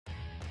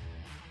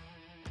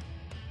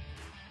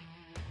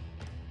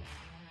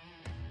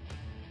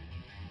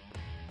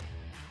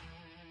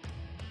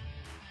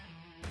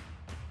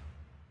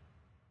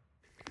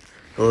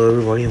Hello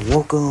everybody and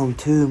welcome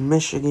to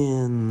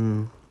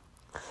Michigan.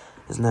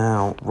 Is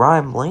now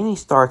Ryan Blaney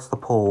starts the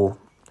pole.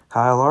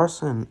 Kyle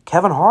Larson,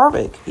 Kevin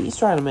Harvick, he's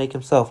trying to make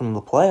himself into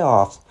the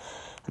playoffs.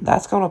 And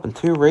that's coming up in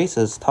 2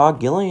 races. Todd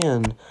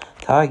Gilliland,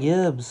 Ty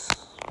Gibbs,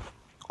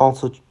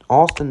 also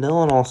Austin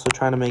Dillon also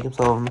trying to make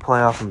himself in the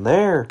playoffs. And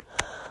their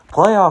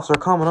playoffs are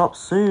coming up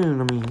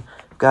soon. I mean,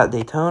 we've got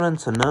Daytona and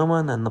Sonoma,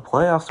 and then the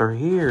playoffs are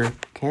here.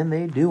 Can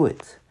they do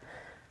it?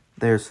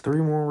 There's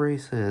 3 more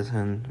races,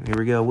 and here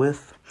we go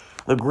with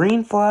the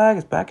green flag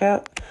is back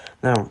out.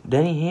 Now,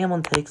 Denny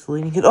Hamlin takes the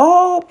lead.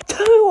 Oh,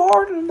 too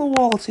hard in the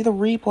wall. Let's see the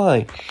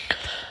replay.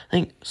 I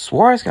think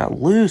Suarez got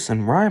loose,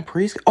 and Ryan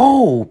Preece.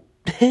 Oh,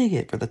 big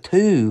hit for the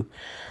 2.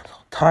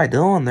 Ty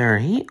Dillon there.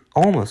 He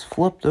almost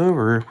flipped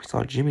over. We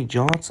saw Jimmy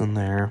Johnson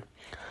there.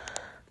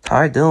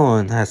 Ty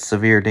Dillon has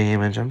severe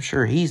damage. I'm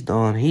sure he's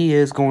done. He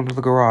is going to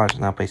the garage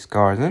now. Pace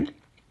cars in.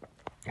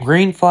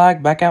 Green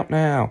flag back out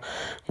now.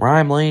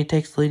 Ryan Blaney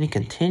takes the lead and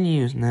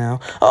continues now.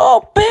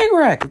 Oh, big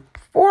wreck.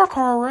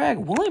 4-car wreck.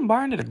 William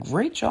Byron did a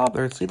great job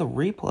there. Let's see the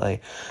replay.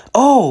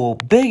 Oh,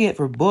 big hit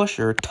for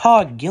Busher.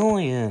 Todd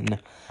Gilliland.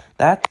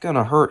 That's going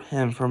to hurt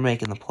him for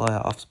making the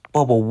playoffs.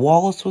 Bubba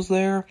Wallace was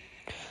there.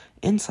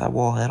 Inside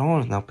wall head on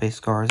is now pace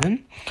cars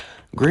in.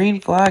 Green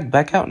flag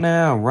back out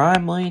now.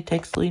 Ryan Blaney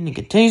takes the lead and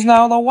continues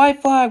now with a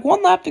white flag.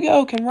 1 lap to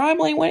go. Can Ryan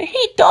Blaney win it?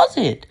 He does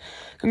it.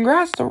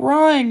 Congrats to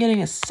Ryan getting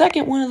his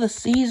 2nd win of the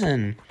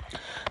season.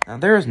 Now,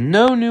 there is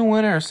no new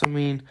winner, so, I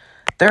mean,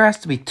 there has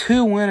to be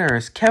 2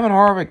 winners. Kevin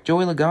Harvick,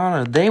 Joey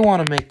Logano, they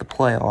want to make the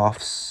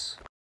playoffs.